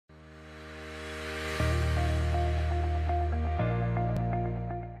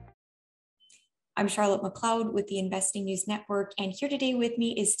I'm Charlotte McLeod with the Investing News Network, and here today with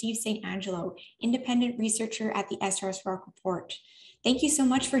me is Steve St. Angelo, independent researcher at the SRSrocco Report. Thank you so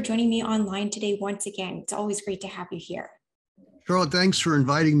much for joining me online today once again. It's always great to have you here. Charlotte, thanks for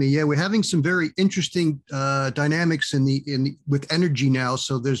inviting me. Yeah, we're having some very interesting dynamics with energy now,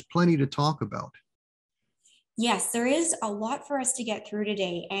 so there's plenty to talk about. Yes, there is a lot for us to get through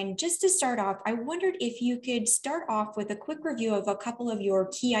today. And just to start off, I wondered if you could start off with a quick review of a couple of your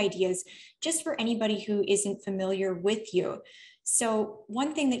key ideas, just for anybody who isn't familiar with you. So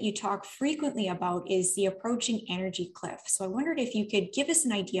one thing that you talk frequently about is the approaching energy cliff. So I wondered if you could give us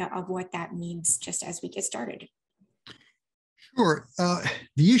an idea of what that means just as we get started. Sure.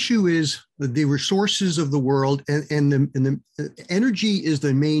 The issue is the resources of the world, and the energy is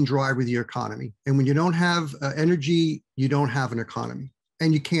the main driver of the economy. And when you don't have energy, you don't have an economy,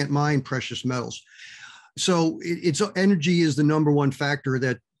 and you can't mine precious metals. So energy is the number one factor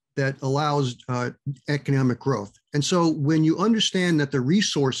that allows economic growth. And so when you understand that the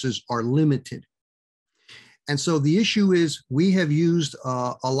resources are limited, and so the issue is we have used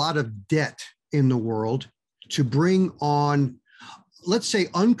a lot of debt in the world to bring on, let's say,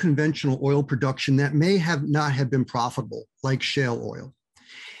 unconventional oil production that may not have been profitable, like shale oil.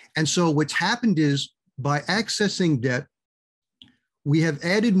 And so what's happened is, by accessing debt, we have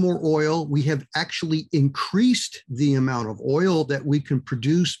added more oil. We have actually increased the amount of oil that we can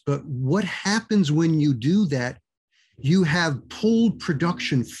produce. But what happens when you do that? You have pulled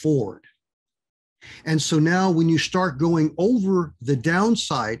production forward. And so now when you start going over the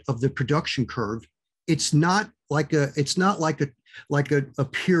downside of the production curve, it's not like a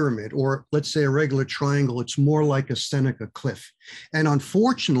pyramid, or let's say a regular triangle. It's more like a Seneca cliff. And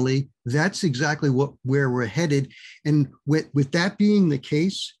unfortunately, that's exactly where we're headed. And with that being the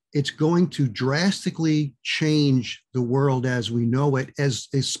case, it's going to drastically change the world as we know it,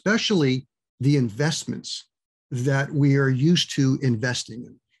 especially the investments that we are used to investing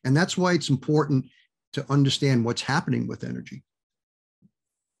in. And that's why it's important to understand what's happening with energy.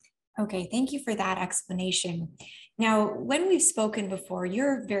 Okay, thank you for that explanation. Now, when we've spoken before,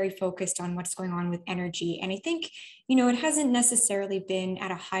 you're very focused on what's going on with energy. And I think, it hasn't necessarily been at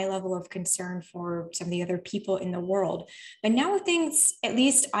a high level of concern for some of the other people in the world. But now things, at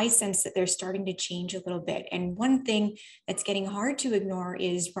least I sense that they're starting to change a little bit. And one thing that's getting hard to ignore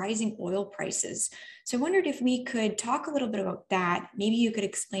is rising oil prices. So I wondered if we could talk a little bit about that. Maybe you could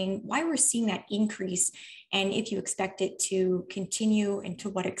explain why we're seeing that increase and if you expect it to continue and to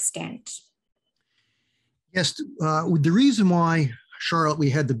what extent. Yes, the reason why, Charlotte, we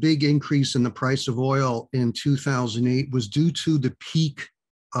had the big increase in the price of oil in 2008 was due to the peak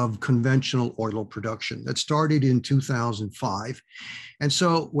of conventional oil production that started in 2005. And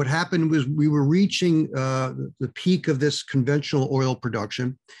so what happened was we were reaching the peak of this conventional oil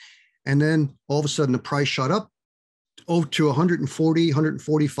production. And then all of a sudden the price shot up over to $140,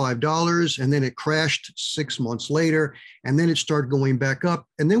 $145, and then it crashed 6 months later, and then it started going back up.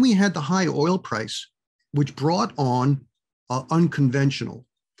 And then we had the high oil price, which brought on unconventional.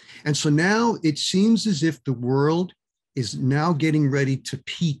 And so now it seems as if the world is now getting ready to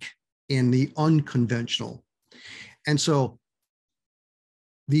peak in the unconventional. And so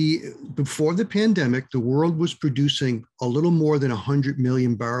before the pandemic, the world was producing a little more than 100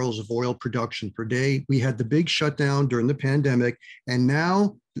 million barrels of oil production per day. We had the big shutdown during the pandemic, and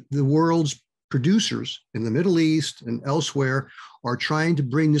now the world's producers in the Middle East and elsewhere are trying to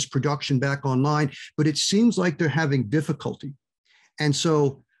bring this production back online, but it seems like they're having difficulty. And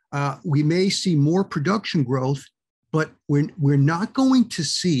so we may see more production growth, but we're not going to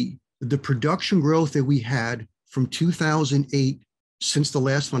see the production growth that we had from 2008 since the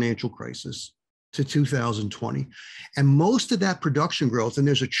last financial crisis to 2020. And most of that production growth, and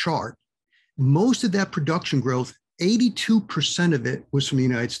there's a chart, most of that production growth, 82% of it was from the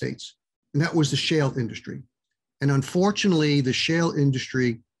United States. And that was the shale industry. And unfortunately, the shale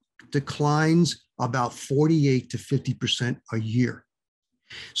industry declines about 48 to 50% a year.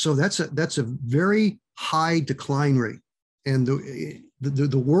 So that's a very high decline rate. And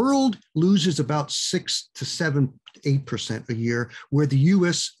the world loses about 6 to 7, 8% a year, where the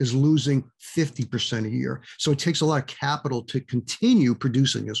US is losing 50% a year. So it takes a lot of capital to continue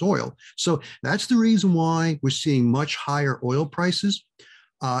producing this oil. So that's the reason why we're seeing much higher oil prices.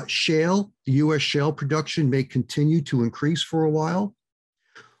 Shale, the US shale production may continue to increase for a while,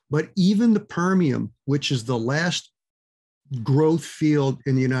 but even the Permian, which is the last growth field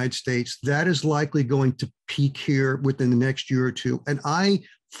in the United States, that is likely going to peak here within the next year or two. And I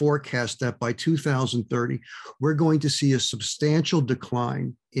forecast that by 2030, we're going to see a substantial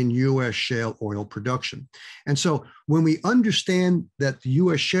decline in US shale oil production. And so when we understand that the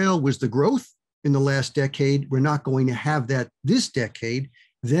US shale was the growth in the last decade. We're not going to have that this decade.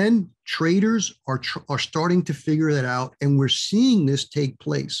 Then traders are starting to figure that out, and we're seeing this take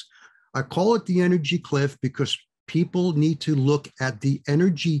place. I call it the energy cliff because people need to look at the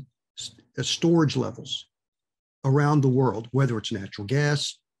energy storage levels around the world, whether it's natural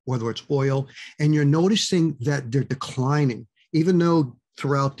gas, whether it's oil, and you're noticing that they're declining, even though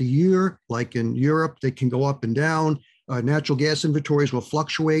throughout the year, like in Europe, they can go up and down. Natural gas inventories will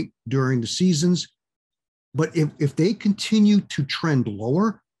fluctuate during the seasons. But if they continue to trend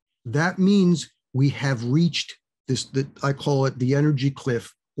lower, that means we have reached this, that I call it the energy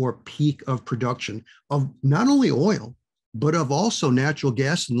cliff or peak of production of not only oil, but of also natural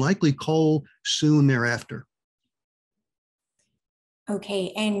gas and likely coal soon thereafter.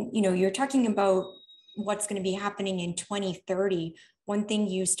 Okay. And, you're talking about what's going to be happening in 2030. One thing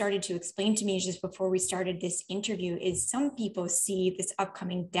you started to explain to me just before we started this interview is some people see this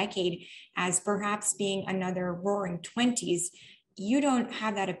upcoming decade as perhaps being another roaring 20s. You don't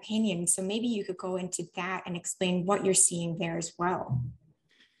have that opinion. So maybe you could go into that and explain what you're seeing there as well.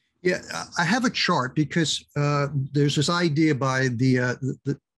 Yeah, I have a chart because there's this idea by the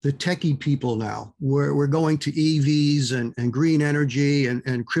techie people now. We're going to EVs and green energy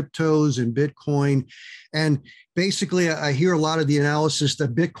and cryptos and Bitcoin. And basically, I hear a lot of the analysis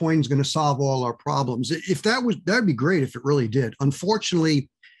that Bitcoin is going to solve all our problems. If that'd be great if it really did.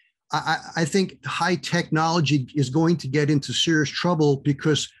 Unfortunately, I think high technology is going to get into serious trouble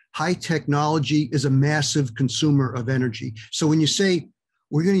because high technology is a massive consumer of energy. So when you say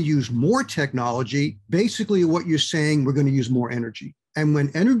we're going to use more technology, basically what you're saying, we're going to use more energy. And when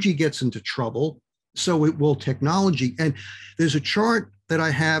energy gets into trouble, so it will technology. And there's a chart that I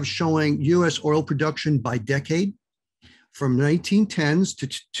have showing US oil production by decade from 1910s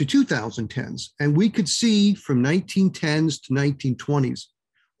to 2010s. And we could see from 1910s to 1920s,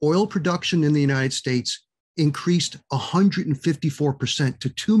 oil production in the United States increased 154% to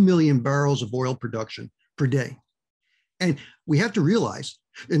 2 million barrels of oil production per day. And we have to realize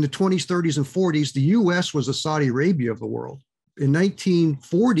in the 20s, 30s, and 40s, the US was the Saudi Arabia of the world. In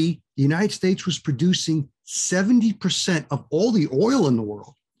 1940, the United States was producing 70% of all the oil in the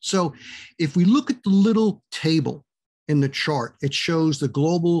world. So if we look at the little table in the chart, it shows the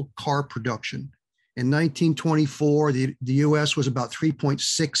global car production. In 1924, the US was about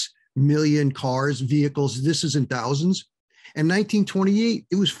 3.6 million cars, vehicles. This is in thousands. In 1928,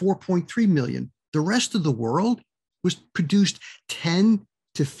 it was 4.3 million. The rest of the world was produced 10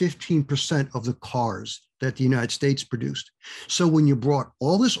 to 15% of the cars that the United States produced. So when you brought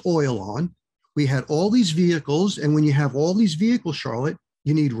all this oil on, we had all these vehicles. And when you have all these vehicles, Charlotte,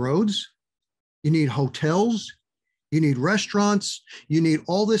 you need roads, you need hotels, you need restaurants, you need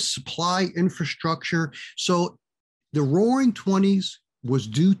all this supply infrastructure. So the roaring 20s was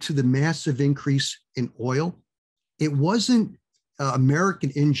due to the massive increase in oil. It wasn't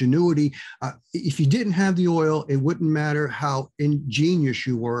American ingenuity. If you didn't have the oil, it wouldn't matter how ingenious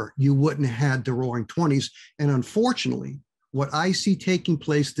you were, you wouldn't have had the roaring 20s. And unfortunately, what I see taking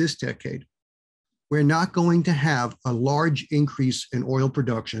place this decade, we're not going to have a large increase in oil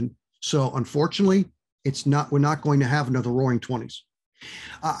production. So unfortunately, we're not going to have another roaring 20s.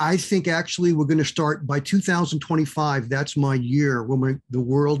 I think actually we're going to start by 2025. That's my year when the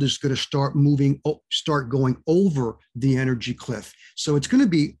world is going to start going over the energy cliff. So it's going to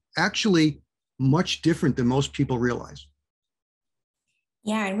be actually much different than most people realize.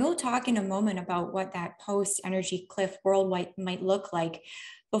 Yeah, and we'll talk in a moment about what that post-energy cliff worldwide might look like.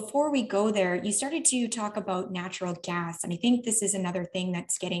 Before we go there, you started to talk about natural gas, and I think this is another thing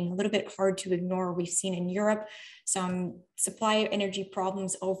that's getting a little bit hard to ignore. We've seen in Europe some supply energy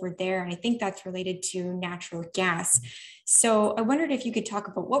problems over there, and I think that's related to natural gas. So I wondered if you could talk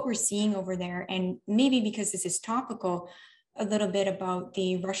about what we're seeing over there, and maybe because this is topical, a little bit about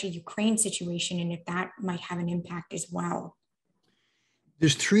the Russia-Ukraine situation and if that might have an impact as well.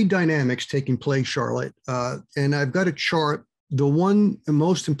 There's three dynamics taking place, Charlotte, and I've got a chart. The one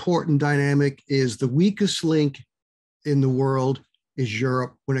most important dynamic is the weakest link in the world is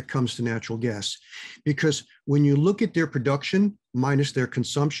Europe when it comes to natural gas. Because when you look at their production minus their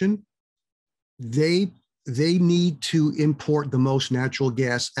consumption, they need to import the most natural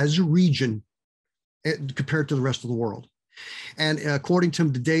gas as a region compared to the rest of the world. And according to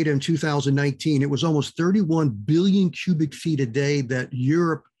the data in 2019, it was almost 31 billion cubic feet a day that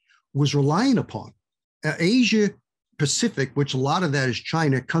Europe was relying upon. Asia Pacific, which a lot of that is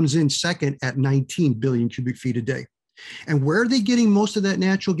China, comes in second at 19 billion cubic feet a day. And where are they getting most of that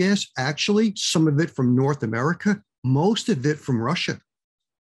natural gas? Actually, some of it from North America, most of it from Russia,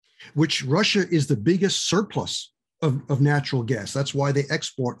 which Russia is the biggest surplus of natural gas. That's why they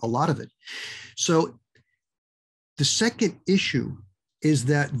export a lot of it. So the second issue is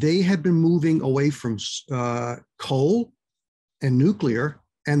that they have been moving away from coal and nuclear,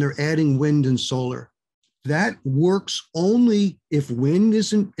 and they're adding wind and solar. That works only if wind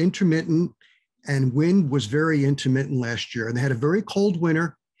isn't intermittent, and wind was very intermittent last year. And they had a very cold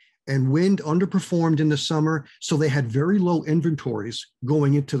winter, and wind underperformed in the summer. So they had very low inventories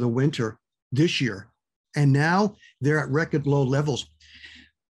going into the winter this year. And now they're at record low levels.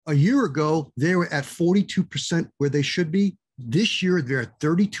 A year ago, they were at 42% where they should be. This year, they're at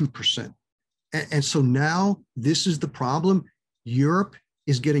 32%. And so now this is the problem. Europe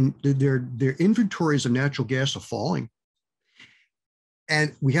is getting their inventories of natural gas are falling.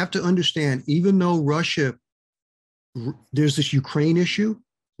 And we have to understand, even though Russia, there's this Ukraine issue,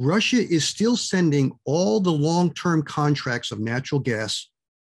 Russia is still sending all the long-term contracts of natural gas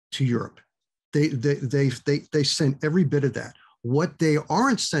to Europe. They send every bit of that. What they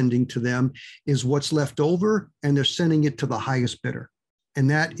aren't sending to them is what's left over, and they're sending it to the highest bidder. And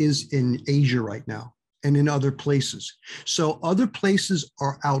that is in Asia right now and in other places. So other places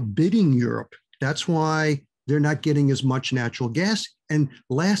are outbidding Europe. That's why they're not getting as much natural gas. And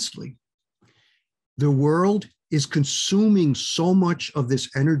lastly, the world is consuming so much of this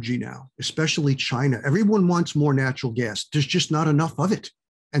energy now, especially China. Everyone wants more natural gas. There's just not enough of it.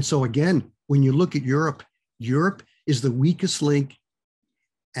 And so again, when you look at Europe, Europe is the weakest link,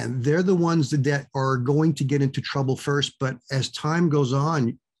 and they're the ones that are going to get into trouble first. But as time goes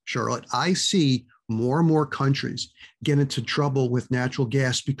on, Charlotte, I see more and more countries get into trouble with natural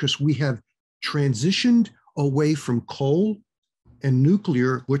gas because we have transitioned away from coal and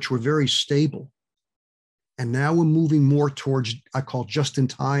nuclear, which were very stable. And now we're moving more towards, I call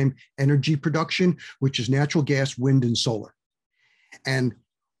just-in-time energy production, which is natural gas, wind, and solar. And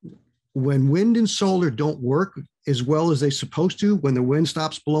when wind and solar don't work as well as they're supposed to, when the wind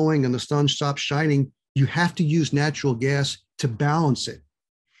stops blowing and the sun stops shining, you have to use natural gas to balance it.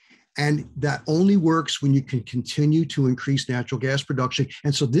 And that only works when you can continue to increase natural gas production.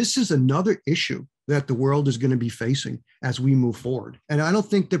 And so this is another issue that the world is going to be facing as we move forward. And I don't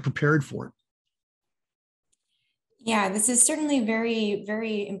think they're prepared for it. Yeah, this is certainly very,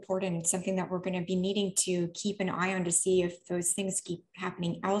 very important. It's something that we're going to be needing to keep an eye on to see if those things keep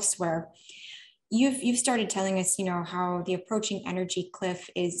happening elsewhere. You've started telling us, how the approaching energy cliff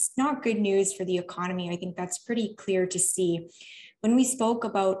is not good news for the economy. I think that's pretty clear to see. When we spoke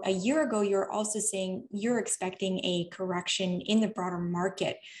about a year ago, you were also saying you're expecting a correction in the broader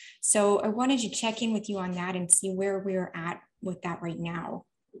market. So I wanted to check in with you on that and see where we're at with that right now.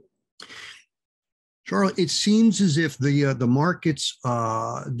 Charlotte, it seems as if the markets,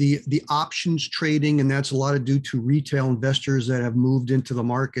 the options trading, and that's a lot of due to retail investors that have moved into the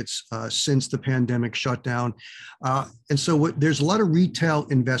markets since the pandemic shutdown. And so there's a lot of retail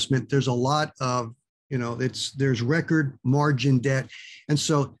investment. There's a lot of, there's record margin debt. And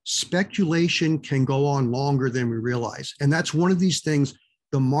so speculation can go on longer than we realize. And that's one of these things.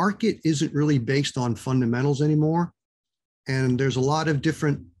 The market isn't really based on fundamentals anymore. And there's a lot of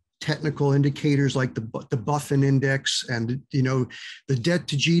different technical indicators like the Buffin index and the debt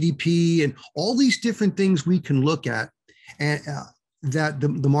to GDP and all these different things we can look at, and that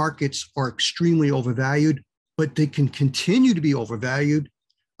the markets are extremely overvalued, but they can continue to be overvalued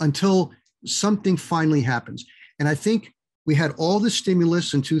until something finally happens. And I think we had all the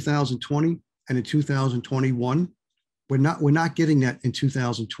stimulus in 2020 and in 2021. We're not getting that in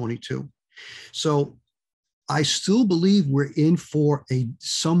 2022. So I still believe we're in for a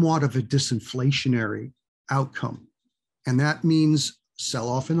somewhat of a disinflationary outcome. And that means sell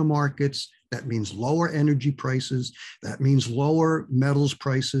off in the markets. That means lower energy prices. That means lower metals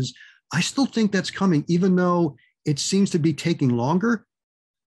prices. I still think that's coming, even though it seems to be taking longer.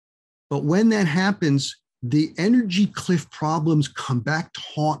 But when that happens, the energy cliff problems come back to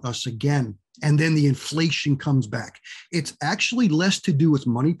haunt us again. And then the inflation comes back. It's actually less to do with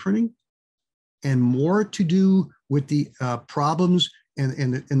money printing and more to do with the problems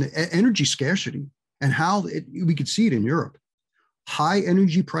and the energy scarcity and how we could see it in Europe. High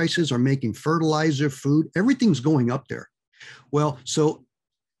energy prices are making fertilizer, food, everything's going up there. Well, so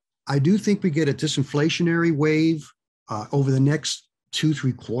I do think we get a disinflationary wave over the next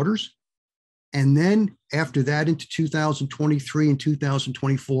 2-3 quarters. And then after that into 2023 and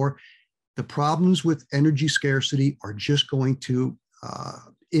 2024, the problems with energy scarcity are just going to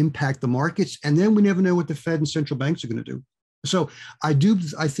impact the markets, and then we never know what the Fed and central banks are going to do. So I do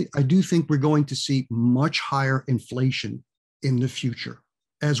think we're going to see much higher inflation in the future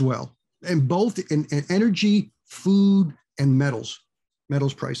as well, and both in energy, food, and metals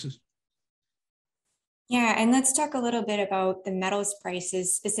prices. Yeah, and let's talk a little bit about the metals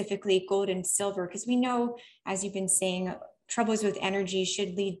prices, specifically gold and silver, because we know, as you've been saying, troubles with energy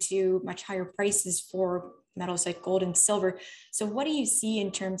should lead to much higher prices for metals like gold and silver. So, what do you see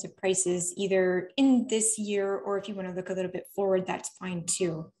in terms of prices, either in this year, or if you want to look a little bit forward, that's fine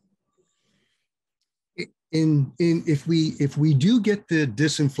too. In if we do get the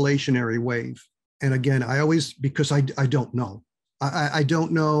disinflationary wave, and again, I always, because I don't know, I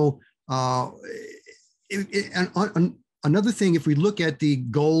don't know. Uh, and another thing, if we look at the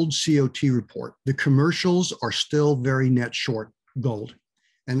gold COT report, the commercials are still very net short gold.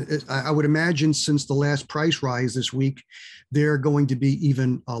 And I would imagine since the last price rise this week, they're going to be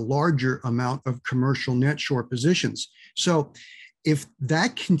even a larger amount of commercial net short positions. So if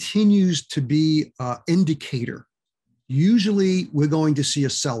that continues to be an indicator, usually we're going to see a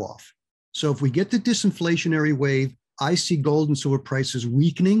sell-off. So if we get the disinflationary wave, I see gold and silver prices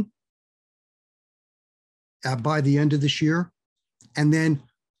weakening by the end of this year. And then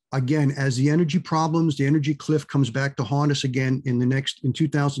again, as the energy problems, the energy cliff comes back to haunt us again in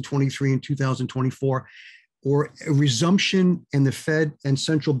 2023 and 2024, or a resumption in the Fed and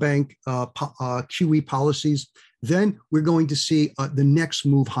central bank QE policies, then we're going to see the next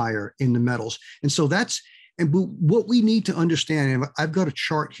move higher in the metals. And so what we need to understand, and I've got a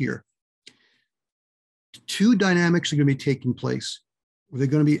chart here, two dynamics are going to be taking place. They're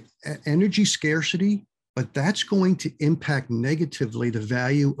going to be energy scarcity, but that's going to impact negatively the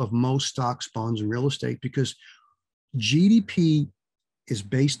value of most stocks, bonds, and real estate, because GDP is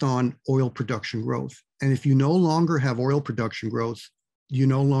based on oil production growth. And if you no longer have oil production growth, you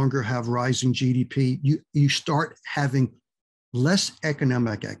no longer have rising GDP, you start having less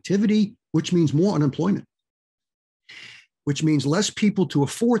economic activity, which means more unemployment, which means less people to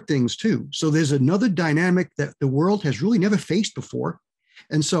afford things too. So there's another dynamic that the world has really never faced before.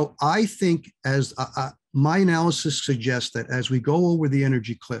 And so I think, as my analysis suggests, that as we go over the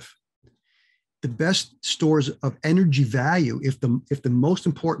energy cliff, the best stores of energy value, if the most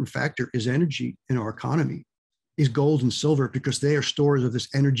important factor is energy in our economy, is gold and silver, because they are stores of this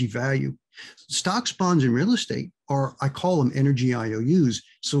energy value. Stocks, bonds, and real estate are, I call them energy IOUs.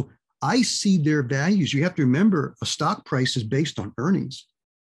 So I see their values. You have to remember, a stock price is based on earnings.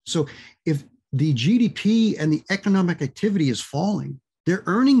 So if the GDP and the economic activity is falling, their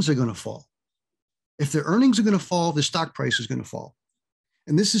earnings are going to fall. If their earnings are going to fall, the stock price is going to fall.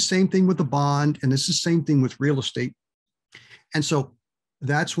 And this is the same thing with the bond, and this is the same thing with real estate. And so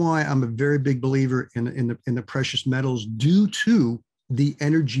that's why I'm a very big believer in the precious metals, due to the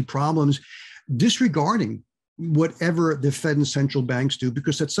energy problems, disregarding whatever the Fed and central banks do,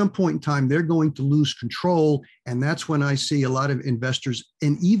 because at some point in time, they're going to lose control. And that's when I see a lot of investors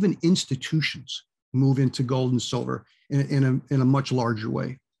and even institutions move into gold and silver in a much larger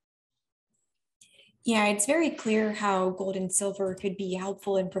way. Yeah, it's very clear how gold and silver could be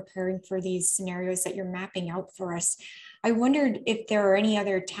helpful in preparing for these scenarios that you're mapping out for us. I wondered if there are any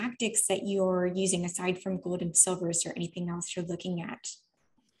other tactics that you're using aside from gold and silver. Is there anything else you're looking at?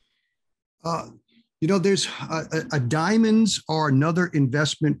 Uh, there's diamonds are another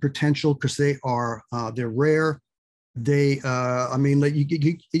investment potential, because they're rare. It's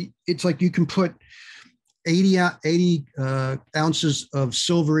like you can put 80 ounces of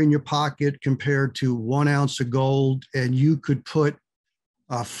silver in your pocket compared to 1 ounce of gold, and you could put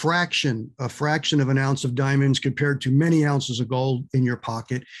a fraction of an ounce of diamonds compared to many ounces of gold in your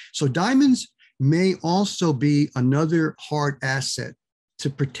pocket. So diamonds may also be another hard asset to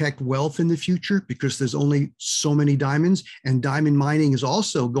protect wealth in the future, because there's only so many diamonds, and diamond mining is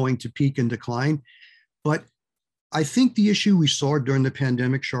also going to peak and decline. But I think the issue we saw during the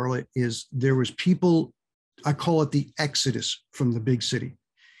pandemic, Charlotte, is there was people, I call it the exodus from the big city,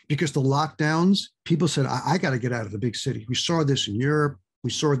 because the lockdowns, people said, I got to get out of the big city. We saw this in Europe. We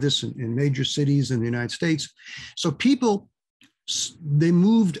saw this in major cities in the United States. So people,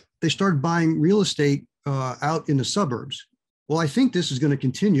 they started buying real estate out in the suburbs. Well, I think this is going to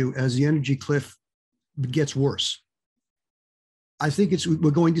continue as the energy cliff gets worse. I think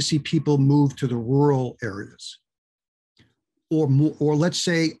we're going to see people move to the rural areas, or let's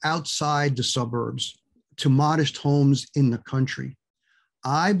say outside the suburbs, to modest homes in the country.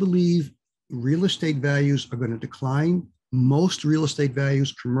 I believe real estate values are going to decline. Most real estate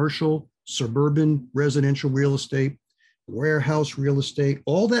values, commercial, suburban, residential real estate, warehouse real estate,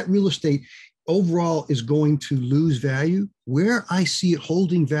 all that real estate overall is going to lose value. Where I see it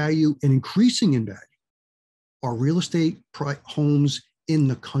holding value and increasing in value are real estate homes in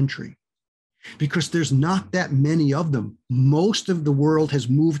the country, because there's not that many of them. Most of the world has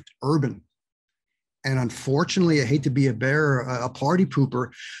moved urban. And unfortunately, I hate to be a party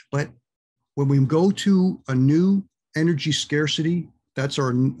pooper, but when we go to a new energy scarcity, that's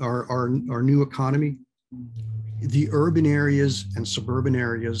our new economy, the urban areas and suburban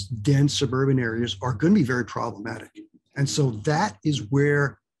areas, dense suburban areas, are going to be very problematic. And so that is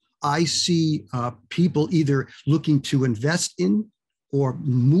where I see people either looking to invest in or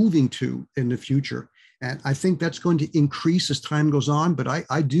moving to in the future. And I think that's going to increase as time goes on. But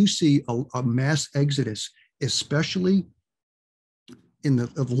I do see a mass exodus, especially in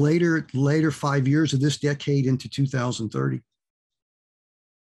the later 5 years of this decade into 2030.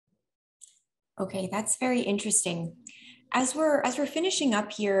 Okay, that's very interesting. As we're finishing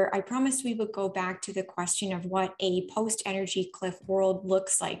up here, I promised we would go back to the question of what a post-energy cliff world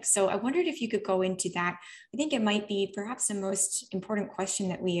looks like. So I wondered if you could go into that. I think it might be perhaps the most important question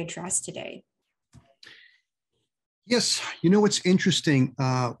that we address today. Yes, you know what's interesting?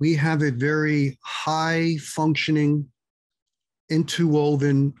 We have a very high functioning,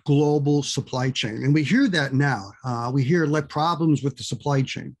 interwoven global supply chain, and we hear that now. We hear like problems with the supply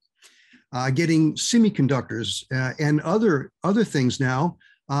chain. Getting semiconductors and other things now.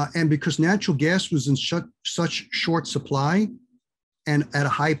 And because natural gas was in such short supply and at a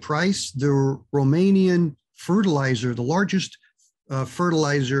high price, the Romanian fertilizer, the largest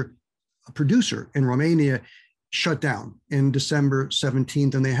fertilizer producer in Romania, shut down in December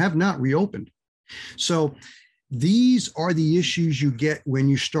 17th, and they have not reopened. So these are the issues you get when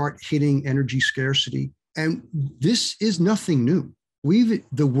you start hitting energy scarcity. And this is nothing new.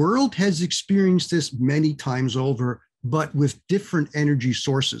 The world has experienced this many times over, but with different energy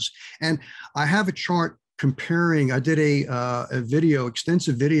sources. And I have a chart comparing. I did a video,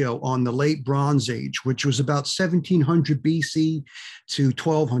 extensive video on the late Bronze Age, which was about 1700 BC to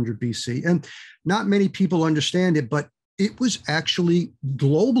 1200 BC. And not many people understand it, but it was actually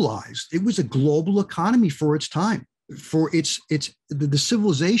globalized. It was a global economy for its time. For the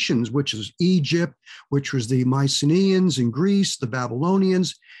civilizations, which is Egypt, which was the Mycenaeans in Greece, the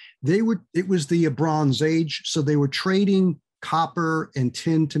Babylonians, it was the Bronze Age. So they were trading copper and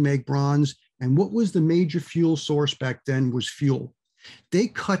tin to make bronze. And what was the major fuel source back then was fuel. They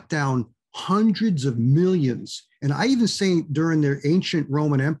cut down hundreds of millions. And I even say during their ancient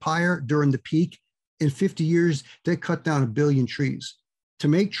Roman Empire, during the peak, in 50 years, they cut down 1 billion trees to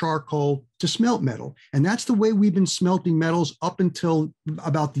make charcoal, to smelt metal. And that's the way we've been smelting metals up until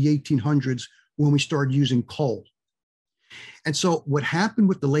about the 1800s when we started using coal. And so what happened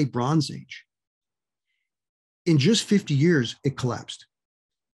with the late Bronze Age, in just 50 years, it collapsed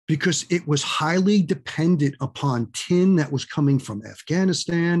because it was highly dependent upon tin that was coming from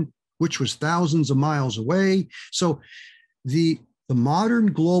Afghanistan, which was thousands of miles away. So the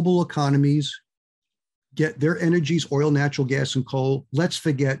modern global economies get their energies, oil, natural gas, and coal. Let's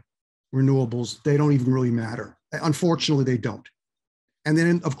forget renewables. They don't even really matter. Unfortunately, they don't. And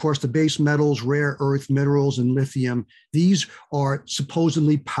then, of course, the base metals, rare earth minerals, and lithium, these are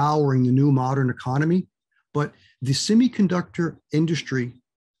supposedly powering the new modern economy. But the semiconductor industry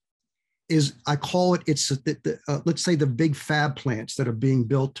is, I call it, let's say the big fab plants that are being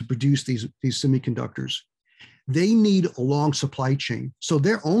built to produce these semiconductors. They need a long supply chain. So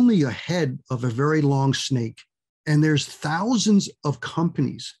they're only ahead of a very long snake. And there's thousands of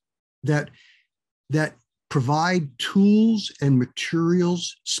companies that provide tools and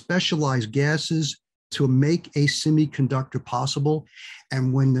materials, specialized gases to make a semiconductor possible.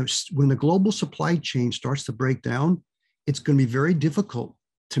 And when the global supply chain starts to break down, it's going to be very difficult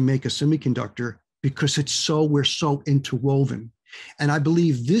to make a semiconductor because we're so interwoven. And I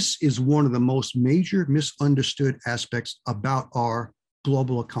believe this is one of the most major misunderstood aspects about our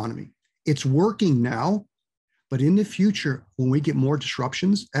global economy. It's working now, but in the future, when we get more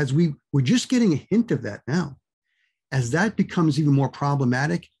disruptions, we're just getting a hint of that now, as that becomes even more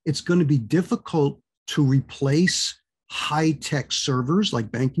problematic, it's going to be difficult to replace high-tech servers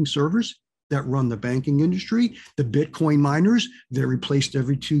like banking servers that run the banking industry. The Bitcoin miners, they're replaced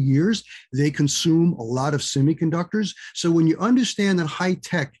every 2 years. They consume a lot of semiconductors. So when you understand that high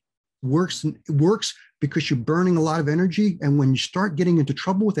tech works because you're burning a lot of energy, and when you start getting into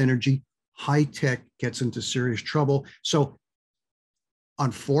trouble with energy, high tech gets into serious trouble. So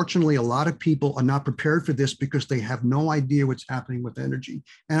unfortunately, a lot of people are not prepared for this because they have no idea what's happening with energy.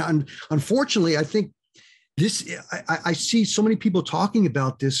 And unfortunately, I think I see so many people talking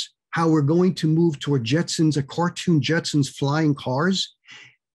about this, how we're going to move toward a cartoon Jetsons flying cars.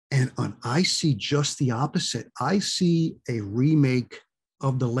 And I see just the opposite. I see a remake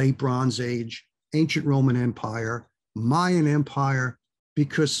of the late Bronze Age, ancient Roman Empire, Mayan Empire,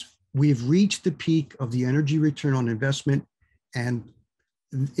 because we've reached the peak of the energy return on investment, and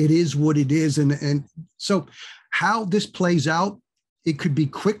it is what it is. And so how this plays out, it could be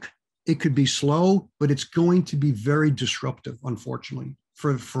quick, it could be slow, but it's going to be very disruptive, unfortunately,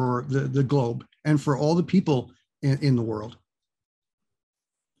 for the globe and for all the people in the world.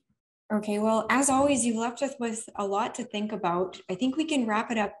 Okay, well, as always, you've left us with a lot to think about. I think we can wrap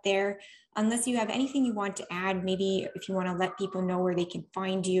it up there, unless you have anything you want to add. Maybe if you want to let people know where they can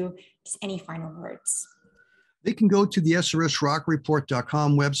find you, just any final words. They can go to the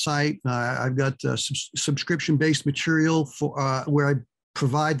SRSroccoreport.com website. I've got subscription-based material for where I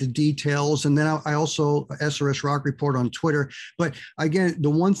provide the details. And then I also SRS Rock Report on Twitter. But again, the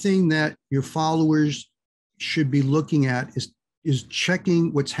one thing that your followers should be looking at is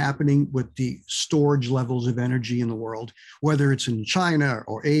checking what's happening with the storage levels of energy in the world, whether it's in China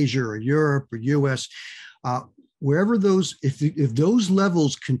or Asia or Europe or US, wherever those, if those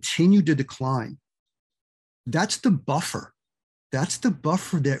levels continue to decline, that's the buffer. That's the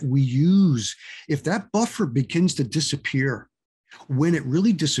buffer that we use. If that buffer begins to disappear, when it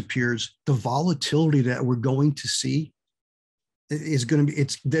really disappears, the volatility that we're going to see is going to be,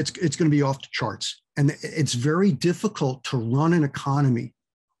 it's going to be off the charts. And it's very difficult to run an economy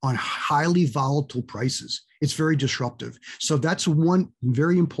on highly volatile prices. It's very disruptive. So that's one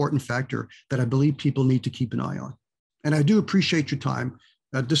very important factor that I believe people need to keep an eye on. And I do appreciate your time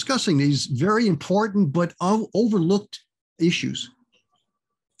discussing these very important but overlooked issues.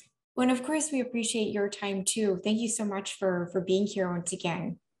 Well, and of course, we appreciate your time too. Thank you so much for being here once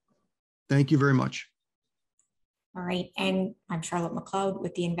again. Thank you very much. All right. And I'm Charlotte McLeod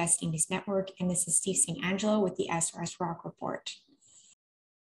with the Investing News Network, and this is Steve St. Angelo with the SRSrocco Report.